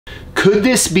Could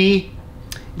this be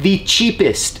the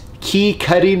cheapest key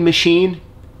cutting machine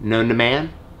known to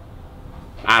man?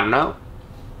 I don't know.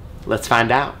 Let's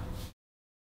find out.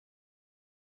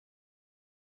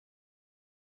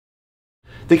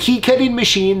 The key cutting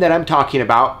machine that I'm talking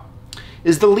about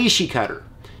is the Lishi Cutter.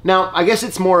 Now, I guess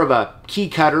it's more of a key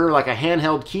cutter, like a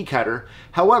handheld key cutter.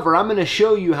 However, I'm going to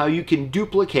show you how you can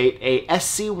duplicate a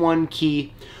SC1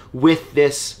 key with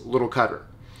this little cutter.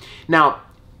 Now,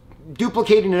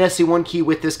 duplicating an SC1 key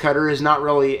with this cutter is not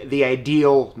really the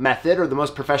ideal method or the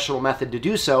most professional method to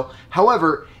do so.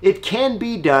 However, it can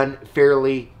be done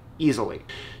fairly easily.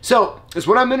 So,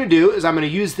 what I'm going to do is I'm going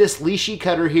to use this Lishi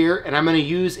Cutter here, and I'm going to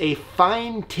use a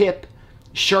fine tip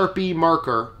Sharpie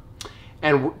marker,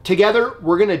 and together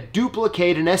we're going to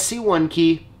duplicate an SC1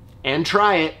 key and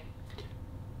try it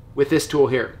with this tool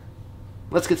here.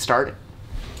 Let's get started.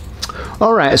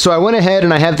 All right, so I went ahead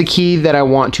and I have the key that I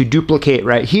want to duplicate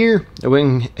right here. I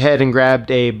went ahead and grabbed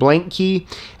a blank key,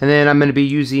 and then I'm going to be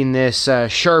using this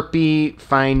Sharpie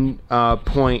fine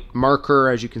point marker,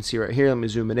 as you can see right here. Let me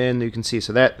zoom it in. You can see,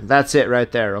 so that's it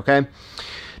right there, okay?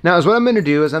 Now, what I'm going to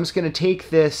do is I'm just going to take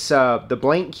this, the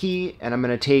blank key, and I'm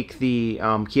going to take the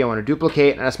key I want to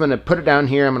duplicate, and I'm just going to put it down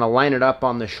here. I'm going to line it up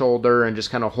on the shoulder and just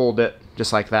kind of hold it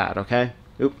just like that, okay?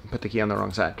 Oop, put the key on the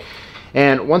wrong side.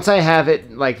 And once I have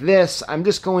it like this, I'm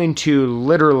just going to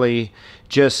literally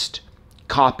just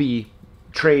copy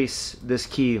trace this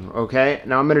key, okay?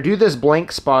 Now I'm going to do this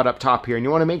blank spot up top here, and you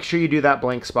want to make sure you do that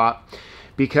blank spot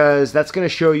because that's going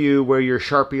to show you where your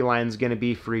Sharpie line is going to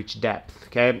be for each depth,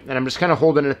 okay? And I'm just kind of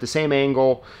holding it at the same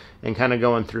angle and kind of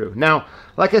going through. Now,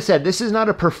 like I said, this is not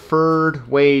a preferred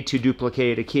way to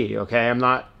duplicate a key, okay? I'm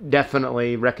not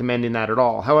definitely recommending that at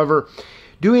all. However,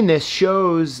 doing this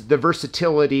shows the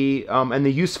versatility and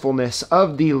the usefulness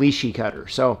of the Lishi Cutter.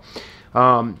 So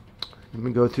let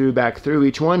me go back through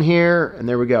each one here, and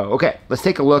there we go. Okay, let's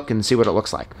take a look and see what it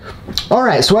looks like. All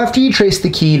right, so after you trace the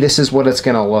key, this is what it's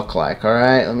gonna look like. All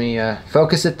right, let me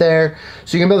focus it there.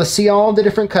 So you're gonna be able to see all the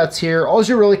different cuts here. All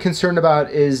you're really concerned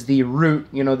about is the root,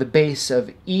 you know, the base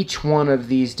of each one of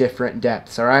these different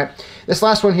depths, all right? This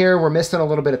last one here, we're missing a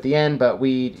little bit at the end, but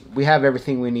we have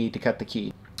everything we need to cut the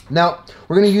key. Now,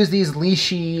 we're going to use these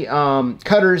Lishi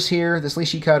cutters here, this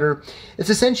Lishi Cutter. It's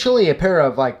essentially a pair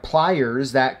of like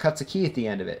pliers that cuts a key at the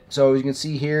end of it. So as you can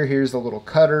see here, here's the little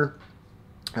cutter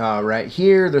right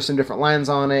here. There's some different lines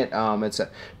on it. It's a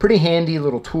pretty handy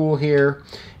little tool here,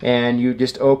 and you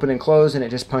just open and close and it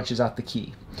just punches out the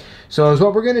key. So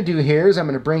what we're going to do here is I'm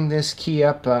going to bring this key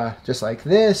up just like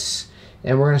this,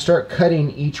 and we're going to start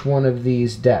cutting each one of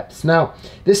these depths. Now,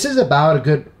 this is about a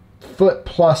good foot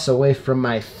plus away from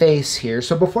my face here.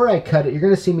 So before I cut it, you're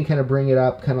going to see me kind of bring it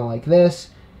up kind of like this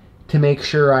to make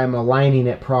sure I'm aligning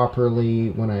it properly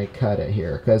when I cut it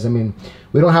here. Because, I mean,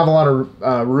 we don't have a lot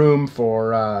of room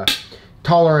for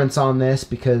tolerance on this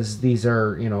because these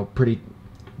are, you know,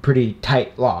 pretty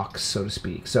tight locks, so to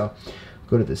speak. So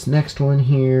go to this next one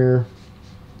here.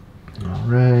 All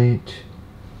right.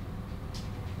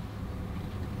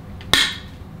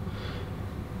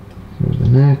 Here's the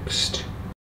next.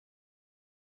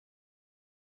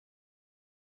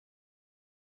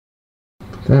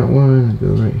 That one, go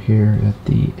right here at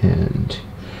the end.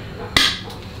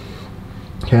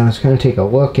 Okay, let's kind of take a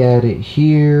look at it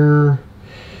here,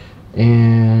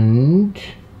 and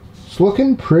it's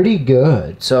looking pretty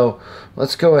good. So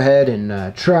let's go ahead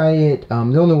and try it. The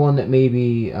only one that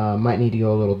maybe might need to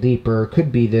go a little deeper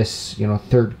could be this, you know,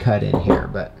 third cut in here,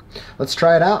 but let's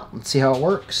try it out. Let's see how it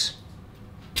works.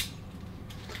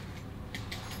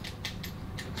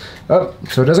 Oh,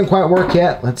 so it doesn't quite work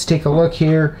yet. Let's take a look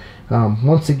here.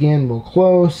 Once again, we'll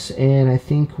close, and I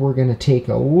think we're going to take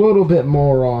a little bit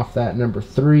more off that number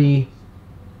 3.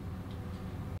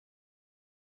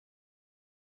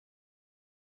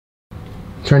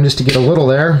 Trying just to get a little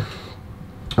there.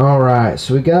 All right,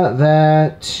 so we got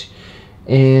that,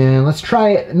 and let's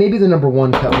try it. Maybe the number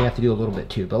 1 cut we have to do a little bit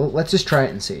too, but let's just try it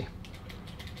and see.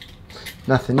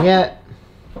 Nothing yet.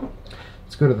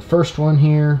 Let's go to the first one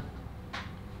here.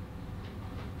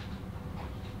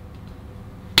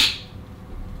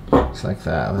 Like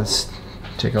that. Let's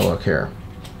take a look here.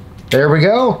 There we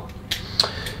go,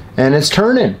 and it's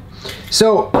turning.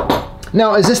 So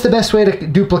now, is this the best way to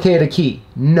duplicate a key?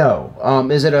 No.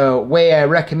 Is it a way I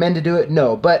recommend to do it?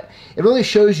 No, but it really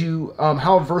shows you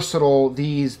how versatile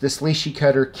this Lishi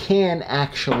Cutter can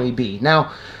actually be.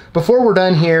 Now, before we're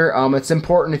done here, it's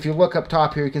important, if you look up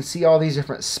top here, you can see all these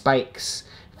different spikes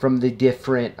from the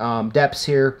different depths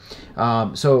here.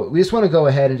 So we just want to go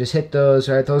ahead and just hit those.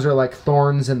 All right, those are like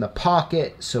thorns in the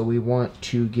pocket, so we want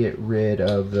to get rid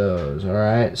of those. All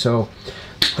right, so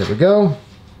there we go.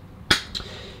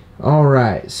 All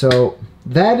right, so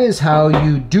that is how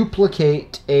you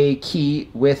duplicate a key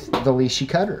with the Lishi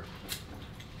Cutter.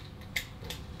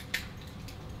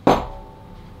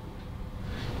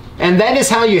 And that is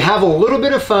how you have a little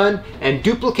bit of fun and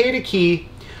duplicate a key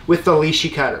with the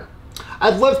Lishi Cutter.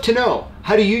 I'd love to know,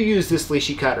 how do you use this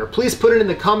Lishi Cutter? Please put it in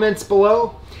the comments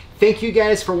below. Thank you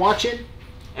guys for watching,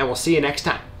 and we'll see you next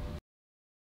time.